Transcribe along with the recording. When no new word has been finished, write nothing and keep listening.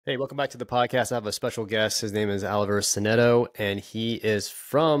Hey, welcome back to the podcast. I have a special guest. His name is Liuver Sanudo, and he is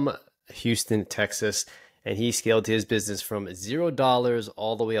from Houston, Texas. And he scaled his business from $0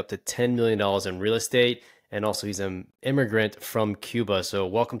 all the way up to $10 million in real estate. And also, he's an immigrant from Cuba. So,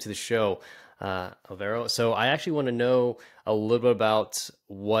 welcome to the show, Alvaro. So, I actually want to know a little bit about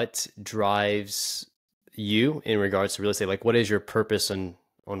what drives you in regards to real estate. Like, what is your purpose on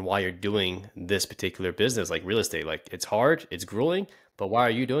why you're doing this particular business, like real estate? Like, it's hard, it's grueling, but why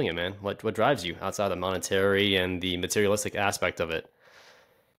are you doing it, man? What drives you outside the monetary and the materialistic aspect of it?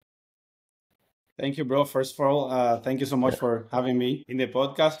 Thank you, bro. First of all, thank you so much Yeah. for having me in the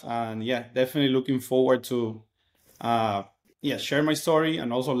podcast. And yeah, definitely looking forward to uh, share my story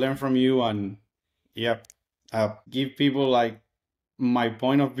and also learn from you and yeah, give people like my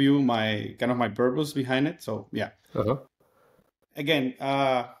point of view, my kind of my purpose behind it. So yeah, Uh-huh. again,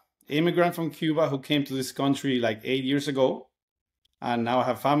 immigrant from Cuba who came to this country like 8 years ago, and now I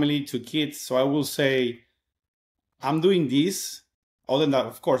have family, two kids. So I will say I'm doing this, other than that,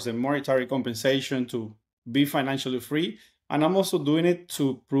 of course, the monetary compensation to be financially free. And I'm also doing it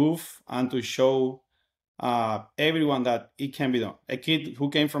to prove and to show everyone that it can be done. A kid who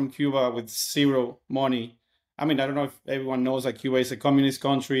came from Cuba with zero money. I mean, I don't know if everyone knows that Cuba is a communist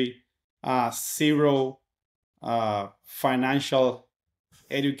country, zero financial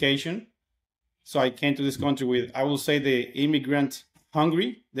education. So I came to this country with, I will say, the immigrant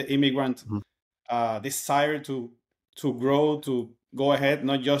hungry, the immigrant Mhm. desire to grow, to go ahead,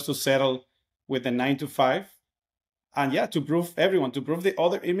 not just to settle with a 9 to 5. And yeah, to prove everyone, to prove the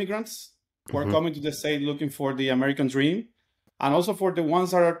other immigrants who are Mhm. coming to the state looking for the American dream, and also for the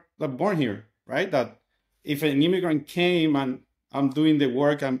ones that are born here, right? That if an immigrant came and I'm doing the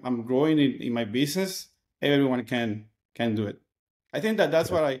work, I'm growing in my business, everyone can do it. I think that that's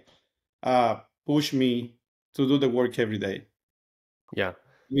Yeah. what I push me to do the work every day. Yeah.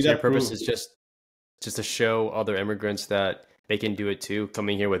 With So your that purpose proof. is just to show other immigrants that they can do it too,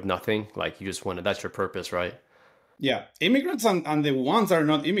 coming here with nothing. Like you just want to, that's your purpose, right? Yeah, immigrants and the ones that are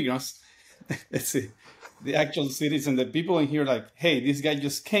not immigrants, let's see, the actual citizens, the people in here, like, hey, this guy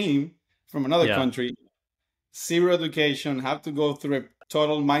just came from another Yeah. country, zero education, have to go through a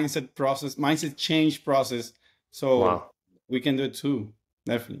total mindset process, mindset change process. So Wow. we can do it too,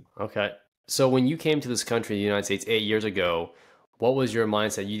 definitely. Okay. So when you came to this country, the United States, 8 years ago, what was your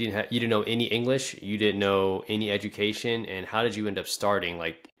mindset? You didn't know any English, you didn't know any education, and how did you end up starting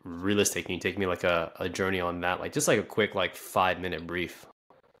like real estate? Can you take me like a journey on that? Like just like a quick like 5 minute brief.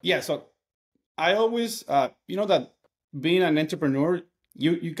 Yeah, so I always, that being an entrepreneur,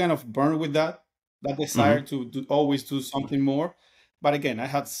 you kind of burn with that desire Hmm. to always do something more. But again, I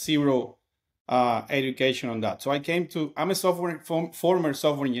had zero education on that. So I'm a former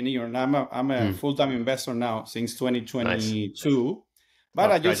software engineer, and I'm a Mm. full-time investor now since Nice. 2022. But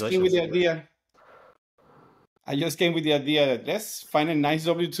Oh, I just came with congratulations. the idea. I just came with the idea that let's find a nice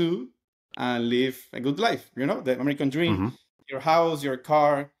W-2 and live a good life. The American dream, Hmm. your house, your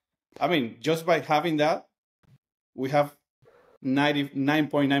car. I mean, just by having that, we have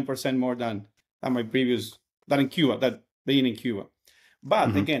 99.9% more than my previous, than in Cuba, that being in Cuba.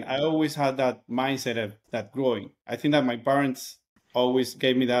 But Hmm. again, I always had that mindset of that growing. I think that my parents always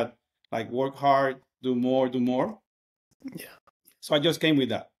gave me that, like, work hard, do more, do more. Yeah. So I just came with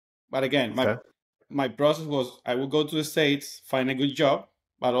that. But again, my Okay. my process was I would go to the States, find a good job,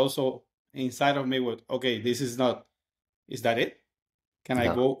 but also inside of me was, okay, this is not, is that it? Can I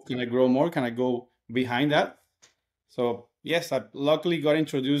No. go, can I grow more? Can I go behind that? So yes, I luckily got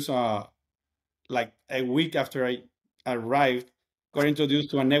introduced like a week after I arrived, got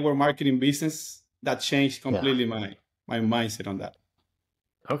introduced to a network marketing business that changed Yeah. completely my mindset on that.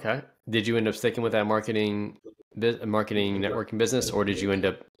 Okay. Did you end up sticking with that marketing networking business, or did you end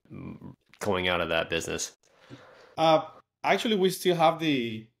up going out of that business? Uh, Actually, we still have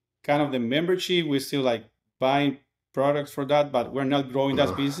the kind of the membership. We still like buying products for that, but we're not growing that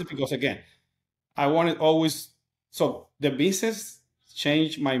Uh, business because again, I wanted always. So the business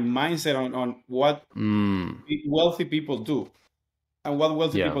changed my mindset on what mm, wealthy people do. And what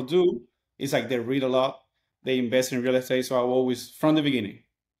wealthy yeah. people do is like they read a lot, they invest in real estate. So I always, from the beginning,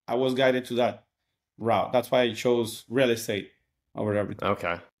 I was guided to that route. That's why I chose real estate over everything.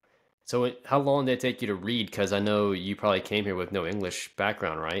 Okay. So how long did it take you to read? Because I know you probably came here with no English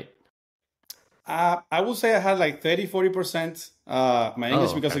background, right? I would say I had like 30-40% my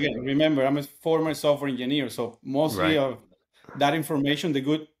English Oh, because, okay. again, remember, I'm a former software engineer. So mostly Right. of that information, the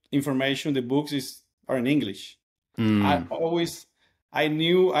good information, the books are in English. I Mm, always, I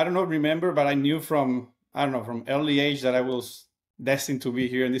knew, I don't know, remember, but I knew from, I don't know, from early age that I was destined to be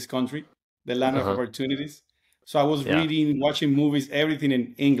here in this country, the land of uh-huh. opportunities. So I was Yeah. reading, watching movies, everything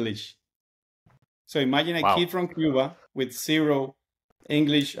in English. So imagine a Wow. kid from Cuba with zero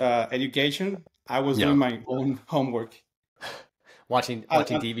English education. I was doing Yeah. my own homework. Watching And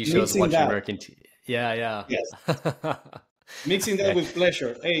TV shows, mixing watching that, American yeah, yes, yeah. mixing that Yeah. with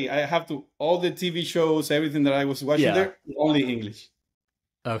pleasure. Hey, I have to, all the TV shows, everything that I was watching Yeah. there, only English.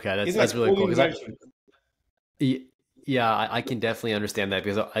 Okay, It's that's like really full cool because immersion. yeah, I can definitely understand that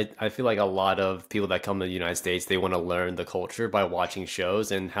because I feel like a lot of people that come to the United States, they want to learn the culture by watching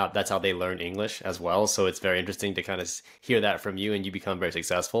shows and how that's how they learn English as well. So it's very interesting to kind of hear that from you and you become very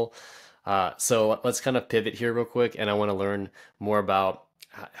successful. So let's kind of pivot here real quick, and I want to learn more about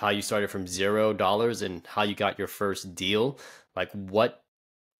how you started from $0 and how you got your first deal. Like, what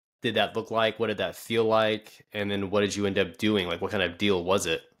did that look like? What did that feel like? And then what did you end up doing? Like, what kind of deal was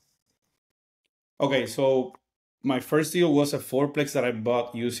it? Okay, so my first deal was a fourplex that I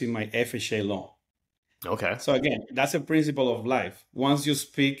bought using my FHA loan. Okay. So again, that's a principle of life. Once you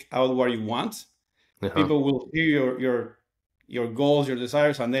speak out what you want, Uh-huh. people will hear your goals, your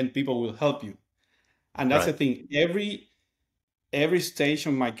desires, and then people will help you. And that's the Right. thing. Every stage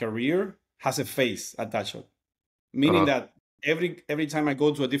of my career has a phase attached to it. Meaning Uh-huh. that every time I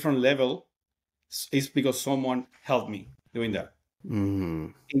go to a different level, it's because someone helped me doing that.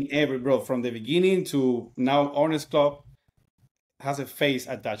 Mm. In every bro, from the beginning to now, Honest Club has a phase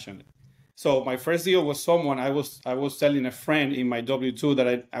attached to it. So my first deal was someone I was telling a friend in my W-2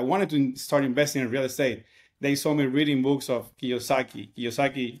 that I wanted to start investing in real estate. They saw me reading books of Kiyosaki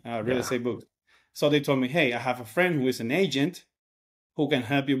real Yeah. estate books. So they told me, hey, I have a friend who is an agent who can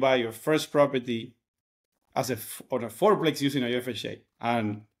help you buy your first property on a fourplex using a FHA.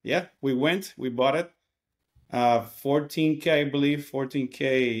 And yeah, we bought it. 14K, I believe,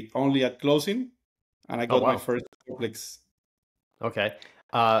 14K only at closing. And I Oh, got my wow. first fourplex. Okay.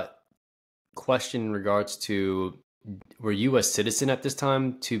 Uh, Question in regards to, were you a citizen at this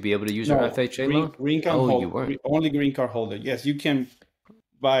time to be able to use your No, FHA loan? green card Oh, you hold, weren't. only green card holder. Yes, you can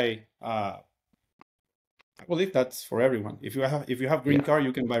buy. I believe that's for everyone. If you have green Yeah. card,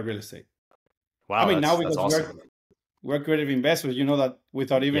 you can buy real estate. I Wow, mean, now that's because we're awesome. we're creative investors, you know that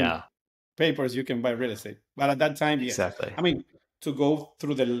without even Yeah, papers, you can buy real estate. But at that time, yes. exactly. I mean, to go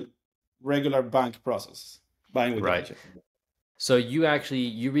through the regular bank process, buying with Right. FHA. So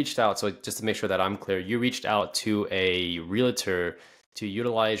you reached out, so just to make sure that I'm clear, you reached out to a realtor to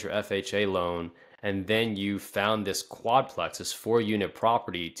utilize your FHA loan, and then you found this quadplex, this 4 unit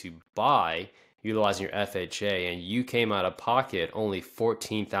property to buy utilizing your FHA, and you came out of pocket only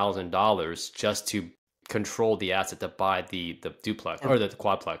 $14,000 just to control the asset to buy the duplex or the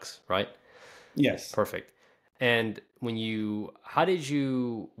quadplex, right? Yes, Perfect. And why did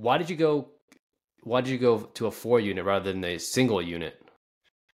you go to a 4 unit rather than a single unit?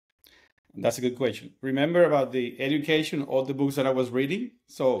 that's a good question. Remember about the education, all the books that I was reading?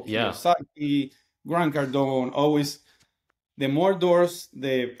 So Yeah. Kiyosaki, Grant Cardone, always the more doors,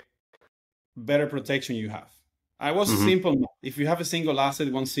 the better protection you have. I was Hmm. simple. If you have a single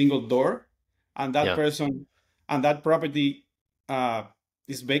asset, one single door, and that Yeah. person and that property uh,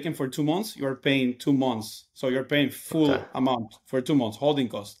 is vacant for 2 months, you are paying 2 months. So you're paying Okay. full amount for 2 months holding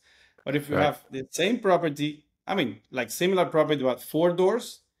cost. But if you Right. have the same property, I mean, like similar property but four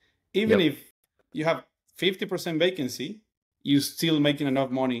doors, even Yep. if you have 50% vacancy, you're still making enough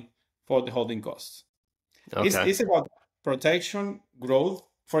money for the holding costs. It's, Okay. it's about protection, growth.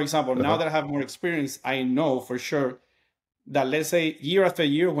 For example, now Uh-huh. that I have more experience, I know for sure that let's say year after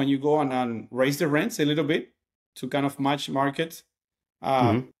year, when you go on and raise the rents a little bit to kind of match market,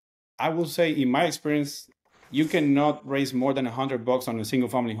 uh, Hmm. I will say in my experience, you cannot raise more than $100 on a single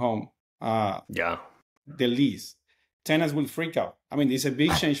family home. Yeah. The lease, tenants will freak out. I mean, it's a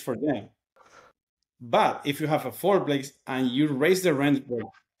big change for them. But if you have a fourplex and you raise the rent by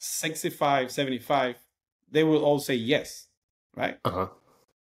 65, 75, they will all say yes, right? Uh-huh.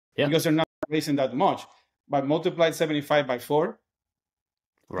 Yeah. Because they're not raising that much. But multiply 75 by 4,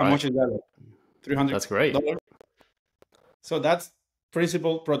 how Right. much is that? That's great. $300. So that's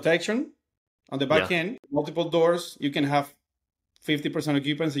principal protection. On the back Yeah. end, multiple doors, you can have 50%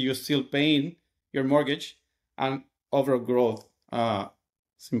 occupancy, you're still paying your mortgage, and overall growth.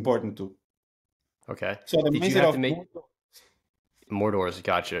 It's important too. Okay. So the Did you mindset have to of make more doors?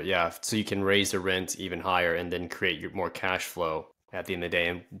 Gotcha. Yeah. So you can raise the rent even higher and then create your more cash flow at the end of the day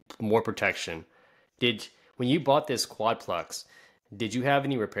and more protection. Did When you bought this quadplex, did you have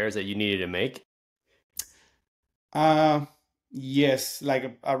any repairs that you needed to make? uh yes,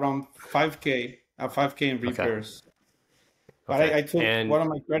 like around 5K in Okay. repairs. But Okay. I took And one of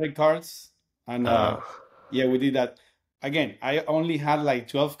my credit cards and uh yeah, we did that. Again, I only had like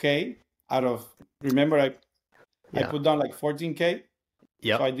 12K out of, remember, I I Yeah. put down like 14K.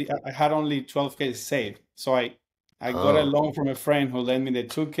 So Yep. I had only 12K saved. So I got a Oh, loan from a friend who lent me the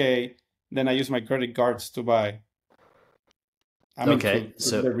 2K. Then I used my credit cards to buy, I mean, okay. to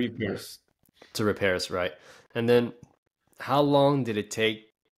So the repairs. to repairs, right? And then how long did it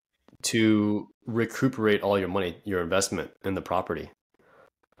take to recuperate all your money, your investment in the property?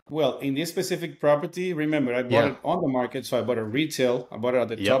 Well, in this specific property, remember, I bought Yeah. it on the market. So I bought a retail, I bought it at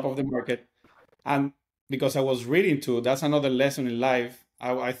the top Yep. of the market. And because I was reading too, that's another lesson in life.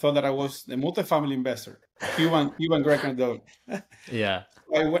 I thought that I was a multifamily investor, Cuban Greco dog. Yeah.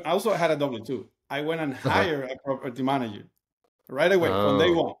 I also had a W-2. I went and Uh-huh. hired a property manager right away from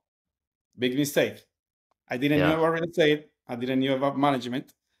day Oh, one. Big mistake. I didn't know yeah. about real estate. I didn't know about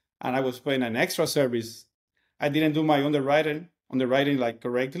management, and I was paying an extra service. I didn't do my underwriting like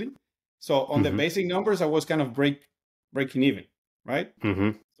correctly. So on the Mm-hmm. basic numbers, I was kind of breaking even, right?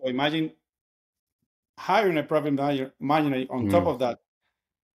 Mm-hmm. So imagine hiring a property manager on top Mm. of that.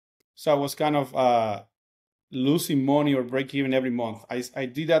 So I was kind of losing money or break even every month. I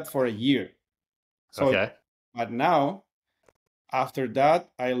did that for a year. So, Okay. but now after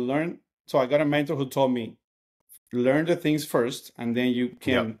that, I learned. So I got a mentor who told me learn the things first, and then you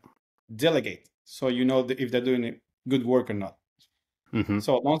Yep. can delegate. So you know if they're doing good work or not. Mm-hmm.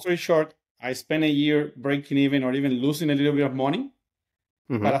 So long story short, I spent a year breaking even or even losing a little bit of money.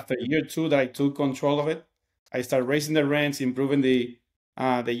 But Mm-hmm. after year two that I took control of it, I started raising the rents, improving the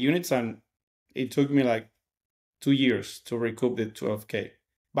units, and it took me like 2 years to recoup the 12K.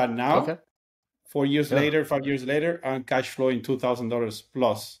 But now, Okay. 4 years Yeah. later, 5 years later, I'm cash flowing $2,000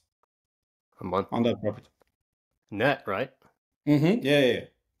 plus A month. on that property. Net, right? Yeah.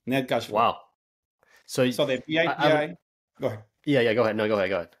 Net cash flow. Wow. So So the I would, PITI, go ahead. yeah, yeah, go ahead. No, go ahead.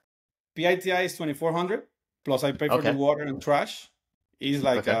 Go ahead. PITI is 2,400 plus I pay for the Okay. water and trash is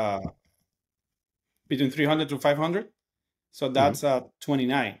like Okay. between 300 to 500. So Mm-hmm. that's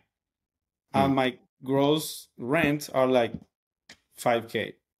 29. Mm. And my gross rent are like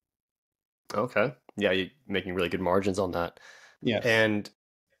 5K. Okay. Yeah, you're making really good margins on that. Yes. And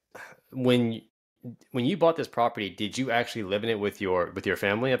when when you bought this property, did you actually live in it with your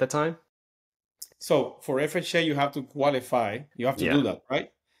family at the time? So for FHA, you have to qualify. You have to do Yeah. that,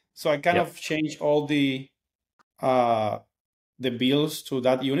 right? So I kind Yep. of changed all uh, the bills to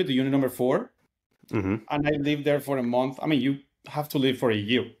that unit, the unit number 4, Mm-hmm. and I lived there for a month. I mean, you have to live for a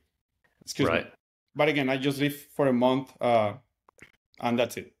year. Excuse me. Right. But again, I just lived for a month, and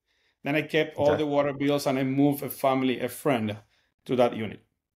that's it. Then I kept all Okay. the water bills, and I moved a friend, to that unit.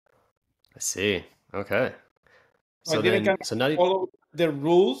 I see. Okay. I So didn't then, kind of so now you, follow the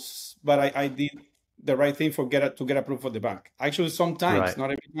rules, but I did the right thing to get approved for the bank. Actually, sometimes, right.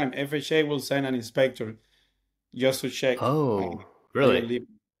 not every time, FHA will send an inspector just to check Oh, that you're really?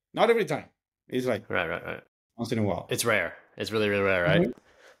 living. Not every time. It's like Right, right, right. once in a while. It's rare. It's really, really rare, right? Mhm.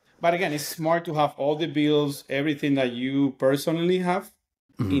 But again, it's smart to have all the bills, everything that you personally have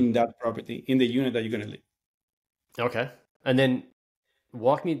Hmm. in that property, in the unit that you're going to live. Okay. And then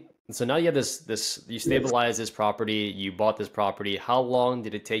walk me. So now you have this you Yes. stabilize this property, you bought this property. How long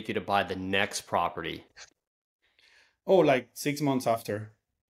did it take you to buy the next property? Oh, like 6 months after.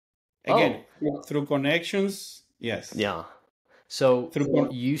 Again, Oh, through connections, yes. yeah. So Through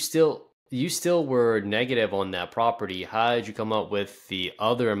con- you still were negative on that property. How did you come up with the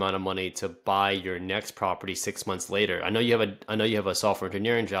other amount of money to buy your next property 6 months later? I know you have a software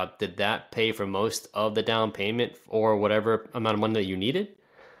engineering job. Did that pay for most of the down payment or whatever amount of money that you needed?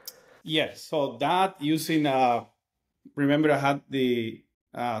 yes. So that using remember I had the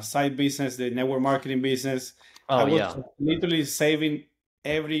side business, the network marketing business. I Oh was yeah. literally saving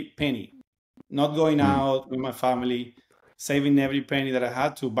every penny, not going Hmm. out with my family, saving every penny that I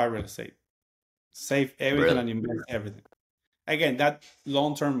had to buy real estate. Save everything Really? and invest everything. Again, that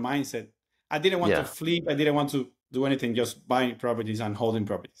long-term mindset. I didn't want to Yeah. flip. I didn't want to do anything, just buying properties and holding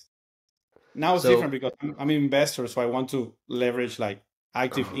properties. Now it's different So because I'm an investor, so I want to leverage like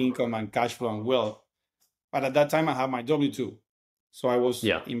active income and cash flow and wealth. But at that time, I had my W-2. So I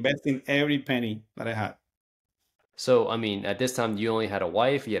was yeah. investing every penny that I had. So I mean, at this time, you only had a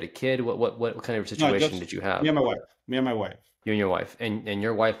wife, you had a kid. What kind of No, situation just did you me have? and my wife. Me and my wife. You and your wife, and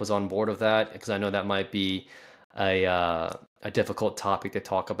your wife was on board of that because I know that might be a difficult topic to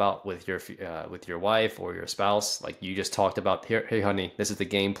talk about with your wife or your spouse. Like you just talked about here, hey honey, this is the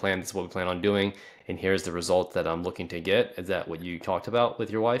game plan. This is what we plan on doing, and here's the result that I'm looking to get. Is that what you talked about with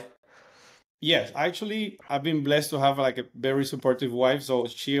your wife? Yes, actually, I've been blessed to have like a very supportive wife. So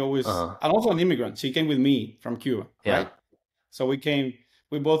she always, Uh-huh. and also an immigrant. She came with me from Cuba, Yeah. right? So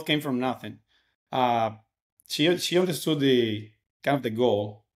we both came from nothing. Uh, she understood the kind of the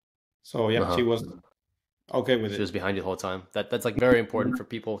goal. So yeah, she Uh-huh. was Okay with She it. was behind you the whole time. That's like very important for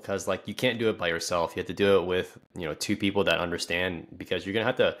people because like you can't do it by yourself. You have to do it with, two people that understand because you're gonna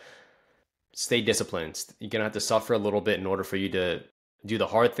have to stay disciplined. You're gonna have to suffer a little bit in order for you to do the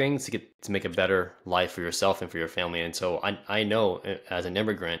hard things to make a better life for yourself and for your family. And so I know as an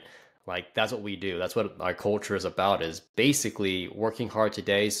immigrant, like that's what we do. That's what our culture is about, is basically working hard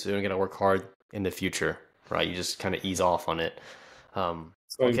today so you're gonna work hard in the future, right? You just kind of ease off on it. Um,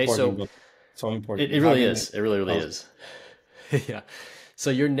 So okay, important, so but so important. it really Having is. It really, a really house. is. Yeah. So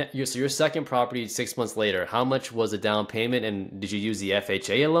your second property 6 months later, how much was the down payment, and did you use the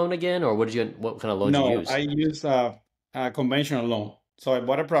FHA loan again, or what kind of loan did you No, I use? used a conventional loan. So I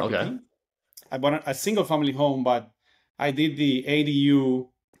bought a Okay. property. I bought a single family home, but I did the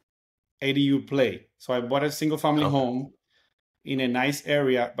ADU play. So I bought a single family Okay. home in a nice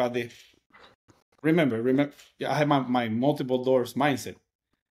area, but remember, yeah, I had my multiple doors mindset.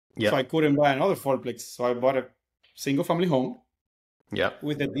 So I Yep. couldn't buy another fourplex. So I bought a single family home Yep.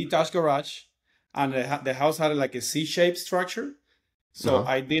 with a detached garage, and the house had like a C-shaped structure. So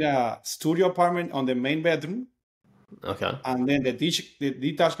Uh-huh. I did a studio apartment on the main bedroom, Okay. and then the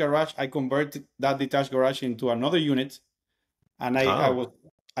detached garage, I converted that detached garage into another unit, and Oh.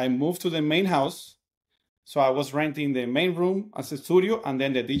 I moved to the main house. So I was renting the main room as a studio, and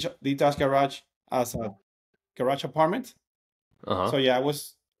then the detached garage as a garage apartment. Uh-huh. So yeah,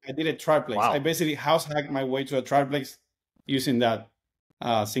 I did a triplex. I Wow. basically house hacked my way to a triplex using that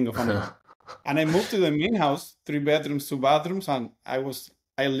single family home. And I moved to the main house, 3 bedrooms, 2 bathrooms, and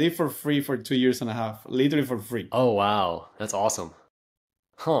I lived for free for 2 years and a half, literally for free. Oh wow. That's awesome.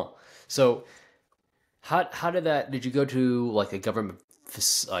 Huh. So did you go to like a government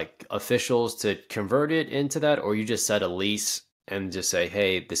like officials to convert it into that, or you just set a lease and just say,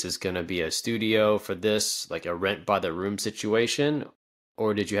 hey, this is gonna be a studio for this, like a rent by the room situation,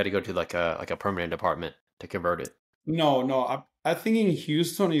 or did you have to go to like a permanent apartment to convert it? No, no, I think in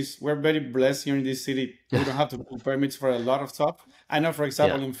Houston is we're very blessed here in this city. We don't have to pull permits for a lot of stuff. I know, for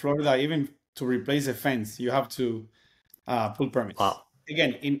example, Yeah. in Florida, even to replace a fence, you have to pull permits. Wow.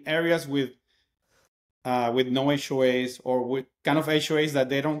 Again, in areas with no HOAs or with kind of HOAs that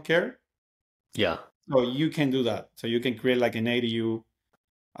they don't care, Yeah. so you can do that. So you can create like an ADU,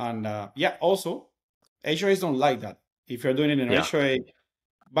 and yeah, also HOAs don't like that if you're doing it in an Yeah. HOA.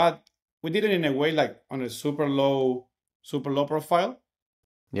 But we did it in a way like on a super low profile.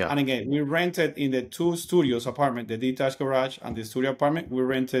 Yeah. And again, we rented in the two studios apartment, the detached garage and the studio apartment. We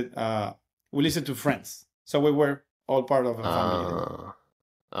leased it to friends, so we were all part of a family there. Uh,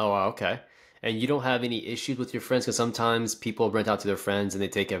 oh, wow, okay. And you don't have any issues with your friends because sometimes people rent out to their friends and they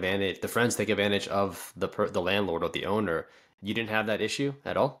take advantage. The friends take advantage of the landlord or the owner. You didn't have that issue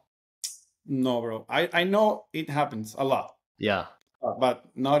at all? No, bro. I know it happens a lot, Yeah. but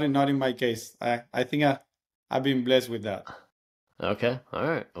not in my case. I think I've been blessed with that. Okay. All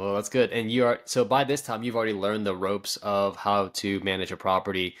right. Well, that's good. And you are so by this time you've already learned the ropes of how to manage a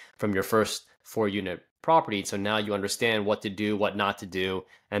property from your first 4 unit property. So now you understand what to do, what not to do,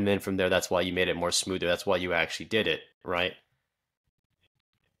 and then from there that's why you made it more smoother. That's why you actually did it, right?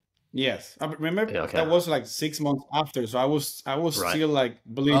 Yes, I remember Yeah, that okay. was like 6 months after, so I was Right. still like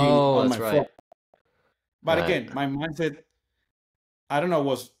bleeding Oh, on that's my foot. right. But Right. again, my mindset, I don't know,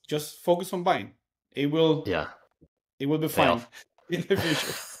 was just focus on buying. It will Yeah. it will be Pay fine off. in the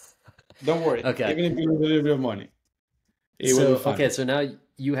future. Don't worry. Okay. Even if you lose a little bit of money, it will be So, fine. okay, so now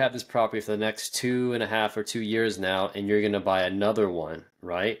you have this property for the next 2.5 or 2 years now, and you're gonna buy another one,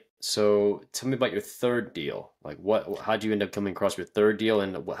 right? So, tell me about your third deal. Like, how'd you end up coming across your third deal,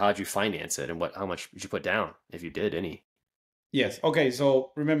 and how'd you finance it, and how much did you put down, if you did any? Yes. Okay.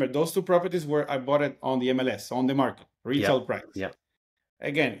 So remember, those two properties were I bought it on the MLS, on the market, retail Yep. price. Yep.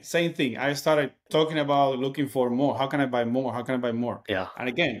 Again, same thing. I started talking about looking for more. How can I buy more? How can I buy more? Yeah. And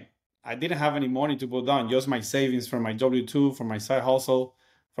again, I didn't have any money to put down, just my savings from my W-2, from my side hustle,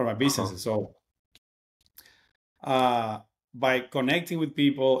 for my Uh-huh. businesses. So uh, by connecting with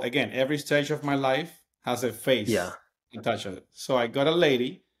people, again, every stage of my life has a Yeah. face attached to it. So I got a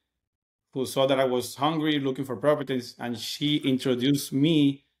lady who saw that I was hungry looking for properties, and she introduced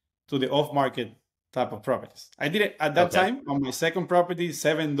me to the off-market type of properties. I did it at that Okay. time on my second property,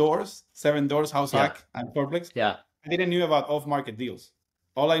 7 doors, house Yeah. hack and fourplex. Yeah. I didn't knew about off-market deals.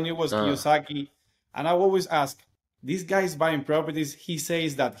 All I knew was Uh, Kiyosaki, and I always ask, this guy is buying properties. He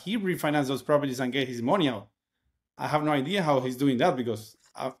says that he refinanced those properties and get his money out. I have no idea how he's doing that because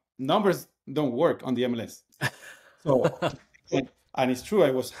numbers don't work on the MLS. So, and it's true.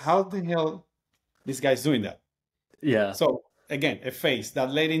 I was, how the hell this guy's doing that? yeah. So again, a face.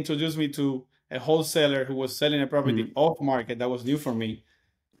 That lady introduced me to a wholesaler who was selling a property Mhm. off market that was new for me.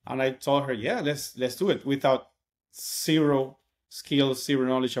 And I told her, yeah, let's do it without zero skills, zero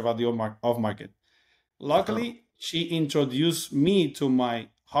knowledge about the off market. Oh. Luckily, she introduced me to my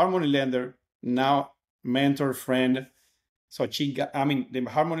Harmony lender, now mentor, friend. So the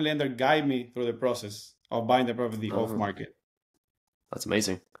Harmony lender guided me through the process of buying the property off Oh, market. that's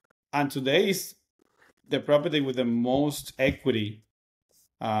amazing. And today is the property with the most equity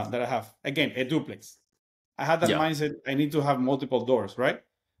that I have. Again, a duplex. I had that Yeah. mindset. I need to have multiple doors, right?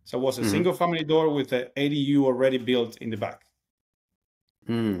 So it was a Mm-hmm. single family door with an ADU already built in the back.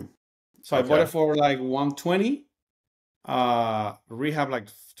 Mm. So I bought it Okay. for like 120, rehab like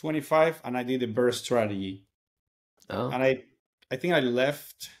 25, and I did the BRRRR strategy. Oh, And I think I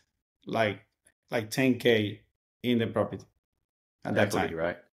left like 10K in the property at that equity, time.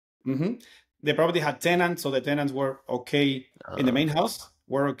 right? hmm The property had tenants, so the tenants were okay in the Uh, main house,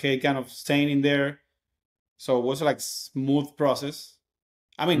 were okay kind of staying in there. So it was like smooth process.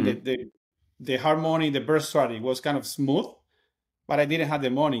 I mean, mhm. the harmony, the BRRRR strategy was kind of smooth, but I didn't have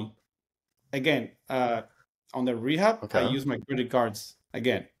the money. Again, on the rehab, I Okay. used my credit cards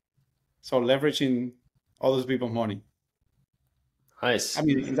again. So leveraging all those people's money. I Nice.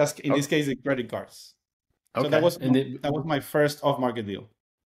 mean, in Oh, this case, the credit cards. So okay. that was my first off market deal.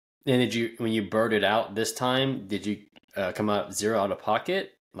 And did you, when you burned it out this time, did you come out zero out of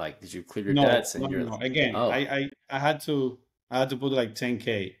pocket? Like, did you clear your No, debts no, and no, you're, no. Again, oh, I had to put like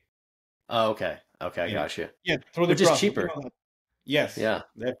 10K. oh, okay. Okay, I Yeah. got you. Yeah, through the Which is process. cheaper. Yes, Yeah.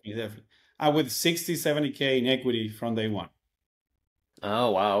 definitely, definitely. And with 60, 70K in equity from day one.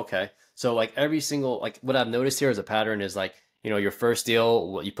 Oh, wow. Okay. So like every single, like what I've noticed here as a pattern is like, your first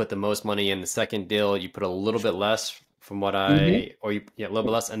deal, you put the most money in. The second deal, you put a little bit less from what hmm or yeah, a little bit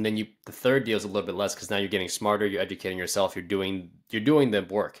less. And then the third deal is a little bit less because now you're getting smarter, you're educating yourself, you're doing the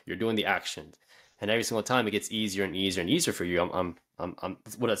work, you're doing the actions. And every single time it gets easier and easier and easier for you.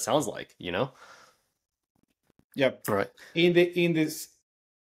 That's what it sounds like, you know? Yep. All right. In this,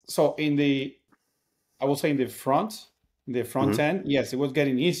 so in the, I will say in the front Mm-hmm. end, yes, it was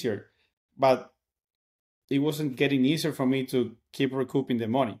getting easier, but it wasn't getting easier for me to keep recouping the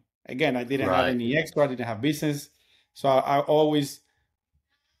money. Again, I didn't have Right. any extra, I didn't have business. So I always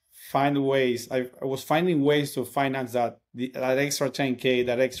I was finding ways to finance that extra 10K,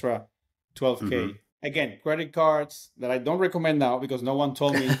 that extra Mm-hmm. 12K. Again, credit cards that I don't recommend now because no one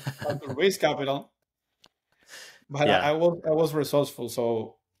told me how to raise capital, but Yeah. I was resourceful.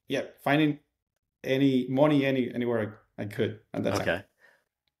 So yeah, finding any money anywhere I could at that time Okay.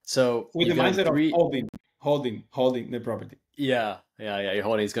 So with the you've done mindset of three. holding the property. Yeah, yeah, yeah. Your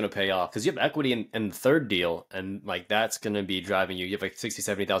holding is going to pay off because you have equity in the third deal, and like that's going to be driving you. You have like 60,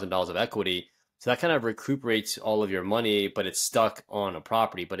 $70,000 of equity, so that kind of recuperates all of your money, but it's stuck on a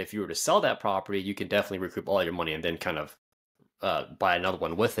property. But if you were to sell that property, you can definitely recoup all your money and then kind of buy another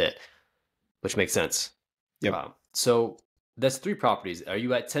one with it, which makes sense. Yep. So that's three properties. Are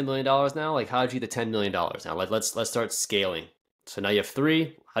you at $10 million now? Like, how did you get to $10 million now? Like, let's start scaling. So now you have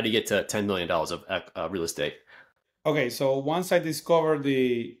three. How do you get to $10 million of real estate? Okay, so once I discovered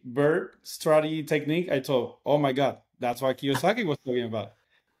the bird strategy technique, I thought, oh my God, that's what Kiyosaki was talking about.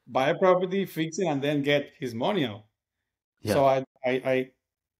 Buy a property, fix it, and then get his money out. Yeah. So I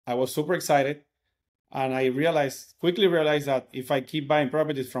was super excited, and quickly realized that if I keep buying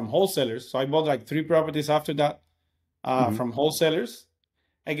properties from wholesalers, so I bought like three properties after that Hmm. from wholesalers.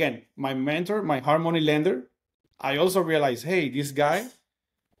 Again, my mentor, my Harmony lender, I also realized, hey, this guy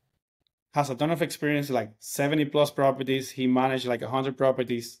has a ton of experience, like 70 plus properties. He managed like 100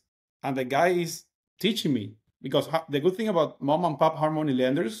 properties. And the guy is teaching me because the good thing about mom and pop Harmony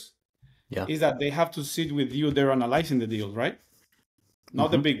lenders Yeah. is that they have to sit with you. They're analyzing the deal, right?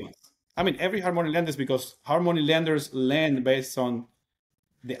 Not the Hmm. big ones. I mean, every Harmony lenders, because Harmony lenders lend based on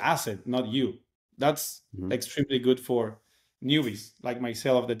the asset, not you. That's Hmm. extremely good for newbies like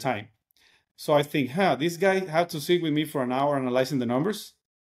myself at the time. So I think, this guy had to sit with me for an hour analyzing the numbers.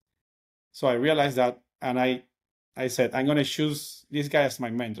 So I realized that, and I said, I'm gonna choose this guy as my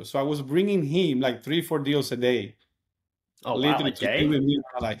mentor. So I was bringing him like 3, 4 deals a day, Oh wow, a literally to sit day? with me and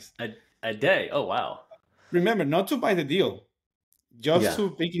analyze. A a day? Oh wow. Remember, not to buy the deal, just Yeah.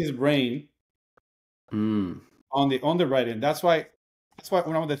 to pick his brain Mm. on the underwriting. That's why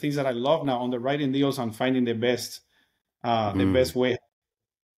one of the things that I love now underwriting deals and finding the Mm. best way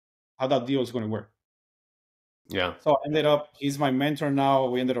how that deal is gonna work. Yeah. So I ended up, he's my mentor now.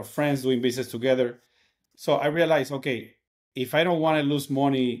 We ended up friends doing business together. So I realized, okay, if I don't want to lose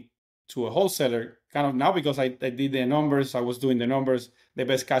money to a wholesaler, kind of now because I did the numbers, I was doing the numbers, the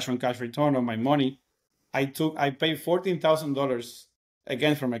best cash on cash return on my money. I paid $14,000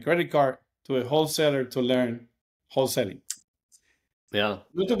 again from my credit card to a wholesaler to learn wholesaling. Yeah.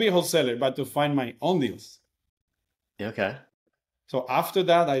 not to be a wholesaler, but to find my own deals. Okay. So after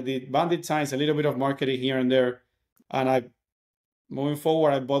that, I did bandit signs, a little bit of marketing here and there, and moving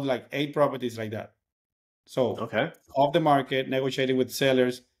forward, I bought like 8 properties like that. So Okay. off the market, negotiating with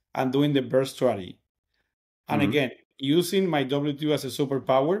sellers, and doing the burst strategy. And Mm-hmm. again, using my W2 as a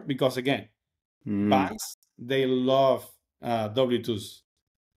superpower because again, Mm. banks they love W2s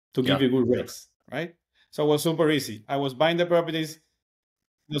to give Yep. you good rates, right? So it was super easy. I was buying those properties,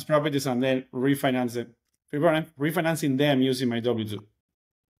 and then refinancing them using my W2.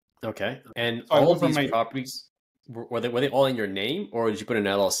 Okay. And So I all moved of from these my properties were they all in your name, or did you put an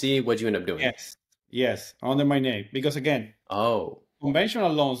LLC? What'd you end up doing? yes, yes, under my name because again, Oh.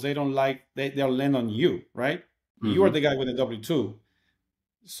 conventional loans they don't like they'll lend on you, right? You are Mm-hmm. the guy with the W2.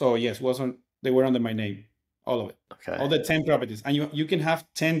 So yes, wasn't they were under my name, all of it, Okay. all the 10 properties, and you can have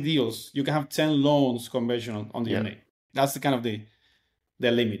 10 deals, you can have 10 loans conventional under your Yeah. name. That's the kind of the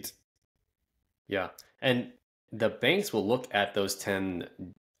limit. Yeah. And the banks will look at those ten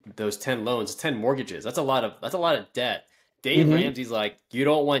loans, 10 mortgages. That's a lot of debt. Dave Hmm. Ramsey's like, you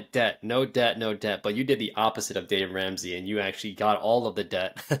don't want debt, no debt, no debt. But you did the opposite of Dave Ramsey and you actually got all of the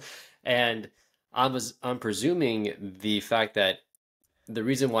debt. And I'm presuming the fact that the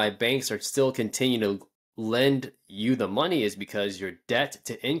reason why banks are still continuing to lend you the money is because your debt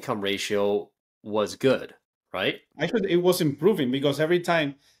to income ratio was good, right? Actually, it was improving because every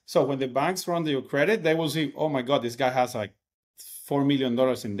time, so when the banks run your credit, they will see, oh my God, this guy has like $4 million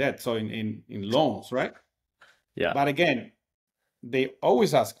in debt, so in loans, right? Yeah. But again, they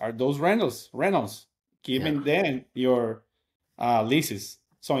always ask, are those rentals? Rentals, Yeah. giving them your leases.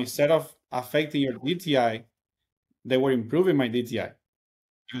 So instead of affecting your DTI, they were improving my DTI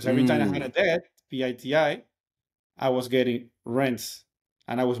because every time I had a Mm, debt, PITI, I was getting rents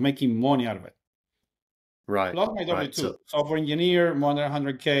and I was making money out of it. right. Plus my Right. W2, software engineer, more than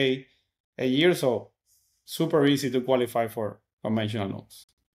 100K a year, so super easy to qualify for conventional loans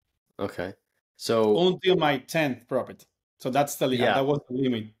Okay. So, until my 10th property. So that's yeah. that was the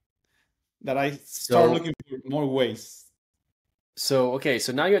limit that I started So, looking for more ways. okay.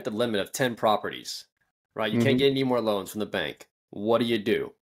 So now you're at the limit of 10 properties, right? You can't Mhm. get any more loans from the bank. What do you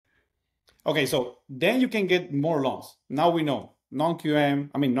do? Okay, so then you can get more loans. Now we know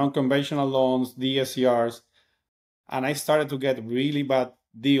non-QM, I mean non-conventional loans, DSCRs, and I started to get really bad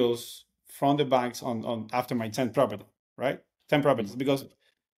deals from the banks on after my 10th property, right? 10 properties because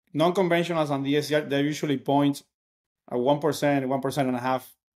non-conventionals and DSCR they're usually points at 1%,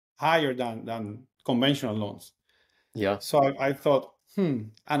 1.5% higher than conventional loans. Yeah. So I thought,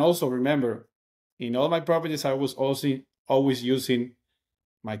 and also remember, in all my properties, I was also always using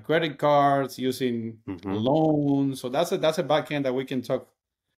my credit cards, using Hmm. loans. So that's a back end that we can talk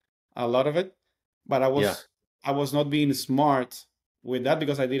a lot of it. But Yeah. I was not being smart with that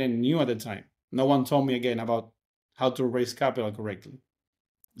because I didn't knew at the time. No one told me again about how to raise capital correctly.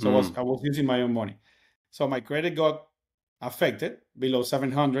 So Mm, I was using my own money. So my credit got affected below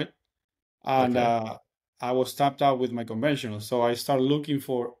 700, and okay. I was tapped out with my conventional. So I started looking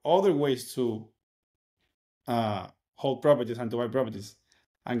for other ways to uh, hold properties and to buy properties.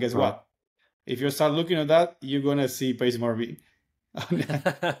 And guess Right. what? If you start looking at that, you're gonna see Pace Morby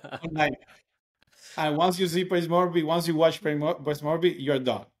online. And once you see Pace Morby, once you watch Pace Morby, you're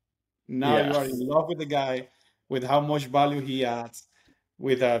done. Now Yeah. you are in love with the guy, with how much value he adds,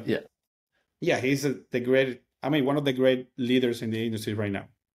 with Yeah. yeah, he's the great. I mean, one of the great leaders in the industry right now.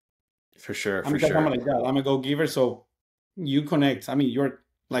 For sure. I'm For because I'm sure. like that. I'm a go giver, so you connect. I mean, you're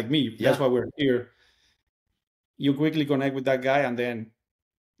like me. That's Yeah. why we're here. You quickly connect with that guy, and then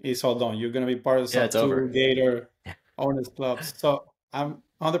it's all done. You're gonna be part of Yeah. sub It's two, over. Gator, Owners Clubs. So I'm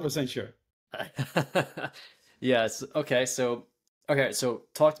 100% sure. Yes. Okay. So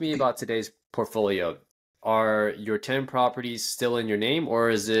talk to me about today's portfolio. Are your 10 properties still in your name or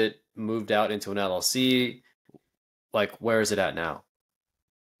is it moved out into an LLC? Like, where is it at now?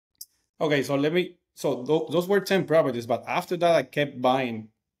 Okay, so let me. So those were 10 properties, but after that, I kept buying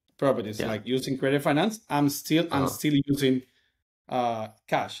properties, Yeah. like using credit finance. I'm Uh-huh. still using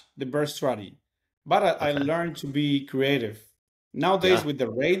cash, the burst strategy. But I Okay. learned to be creative. Nowadays, Yeah. with the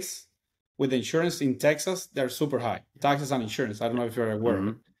rates, with insurance in Texas, they're super high. Taxes and insurance. I don't know if you're aware of Hmm.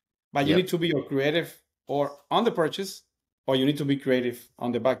 it. But you need Yep. to be creative or on the purchase, or you need to be creative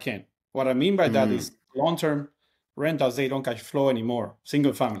on the back end. What I mean by that Mm. is long-term rentals, they don't cash flow anymore,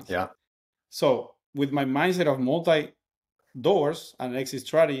 single families. Yeah. So with my mindset of multi doors and exit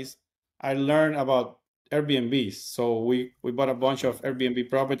strategies, I learned about Airbnbs. So we bought a bunch of Airbnb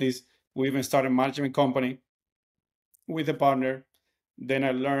properties. We even started a management company with a partner. Then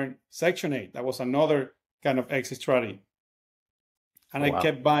I learned Section 8. That was another kind of exit strategy. and Oh, I wow.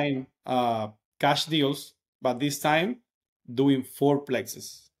 kept buying cash deals, but this time doing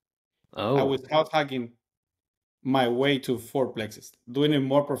fourplexes. I Oh, was house hacking my way to fourplexes, doing it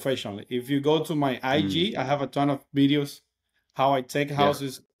more professionally. If you go to my mm, IG, I have a ton of videos how I take yeah.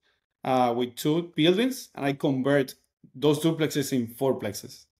 houses with two buildings and I convert those duplexes in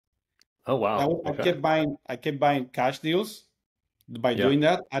fourplexes. Oh, wow. I Okay. I kept buying cash deals by Yeah. doing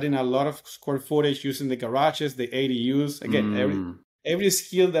that, adding a lot of square footage using the garages, the ADUs. Again, Mm, every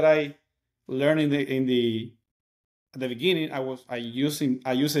skill that I learned in the at the beginning, I use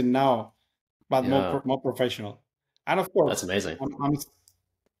it now, but yeah. more professional. And of That's course, amazing. I'm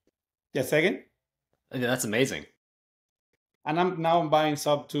yeah, second, Yeah, that's amazing. and I'm buying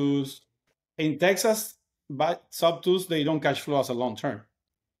sub twos in Texas. But sub twos they don't cash flow as a long term,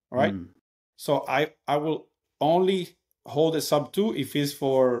 all right? Mm, So I will only hold a sub two if it's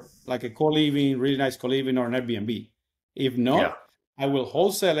for like a co-living, really nice co-living or an Airbnb. If yeah. not, I will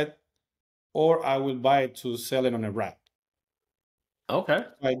wholesale it or I will buy it to sell it on a rack. Okay.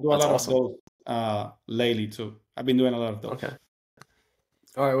 I do a That's lot of awesome. those lately too. I've been doing a lot of those. Okay.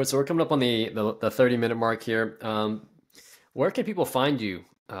 All right. Well, so we're coming up on the 30-minute mark here. Where can people find you?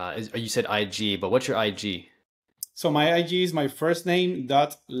 You said IG, but what's your IG? So my IG is my first name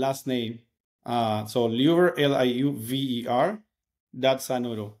dot last name. So Liuver Liuver dot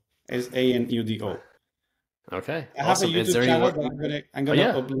Sanudo Sanudo. Okay. I have a Awesome. Is YouTube there any channel more? that I'm Oh, gonna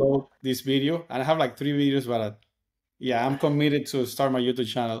yeah. upload this video, and I have like 3 videos, but yeah, I'm committed to start my YouTube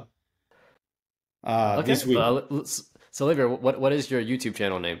channel Okay. this week. So, Liver, what is your YouTube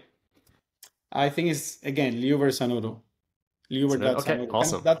channel name? I think it's again Liuver Sanudo, Liuver dot Okay. Sanudo.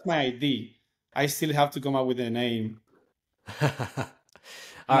 Awesome. That's my ID. I still have to come up with a name,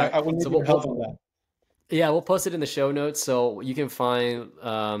 All and right. I will So need your help on that. yeah, we'll post it in the show notes, so you can find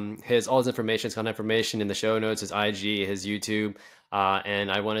his all his information, his contact information in the show notes, his IG, his YouTube. And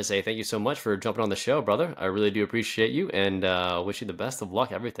I want to say thank you so much for jumping on the show, brother. I really do appreciate you, and wish you the best of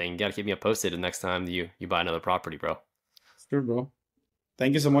luck. Everything. You got to keep me posted the next time you buy another property, bro. Sure, bro.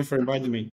 Thank you so much for inviting me.